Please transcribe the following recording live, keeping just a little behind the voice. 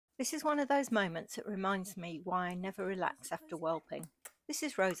This is one of those moments that reminds me why I never relax after whelping. This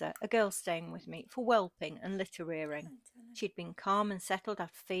is Rosa, a girl staying with me for whelping and litter rearing. She'd been calm and settled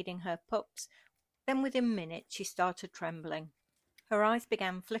after feeding her pups, then within minutes she started trembling. Her eyes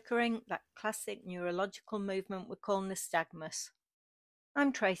began flickering, that classic neurological movement we call nystagmus.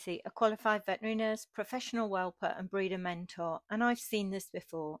 I'm Tracey, a qualified veterinary nurse, professional whelper and breeder mentor, and I've seen this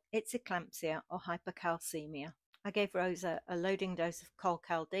before. It's eclampsia or hypocalcaemia. I gave Rosa a loading dose of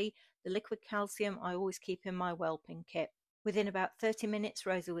ColCal D, the liquid calcium I always keep in my whelping kit. Within about 30 minutes,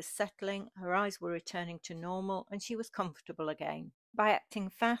 Rosa was settling, her eyes were returning to normal, and she was comfortable again. By acting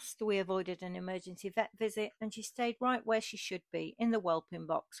fast, we avoided an emergency vet visit, and she stayed right where she should be, in the whelping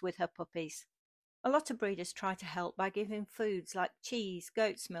box with her puppies. A lot of breeders try to help by giving foods like cheese,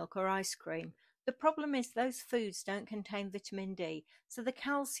 goat's milk or ice cream. The problem is those foods don't contain vitamin D, so the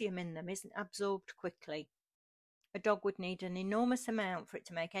calcium in them isn't absorbed quickly. A dog would need an enormous amount for it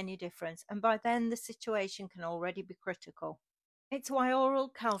to make any difference, and by then the situation can already be critical. It's why oral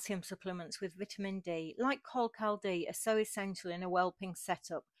calcium supplements with vitamin D, like ColCal D, are so essential in a whelping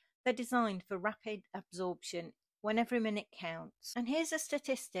setup. They're designed for rapid absorption when every minute counts. And here's a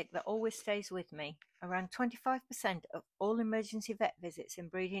statistic that always stays with me. Around 25% of all emergency vet visits in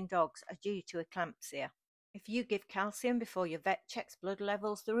breeding dogs are due to eclampsia. If you give calcium before your vet checks blood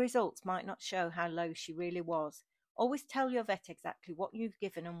levels, the results might not show how low she really was. Always tell your vet exactly what you've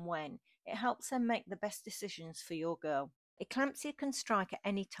given and when. It helps them make the best decisions for your girl. Eclampsia can strike at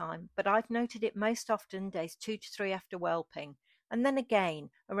any time, but I've noted it most often days 2 to 3 after whelping, and then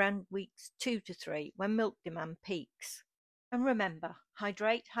again around weeks 2 to 3 when milk demand peaks. And remember,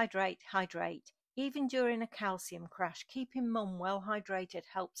 hydrate, hydrate, hydrate. Even during a calcium crash, keeping mum well hydrated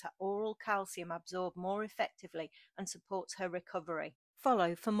helps her oral calcium absorb more effectively and supports her recovery.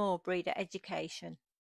 Follow for more breeder education.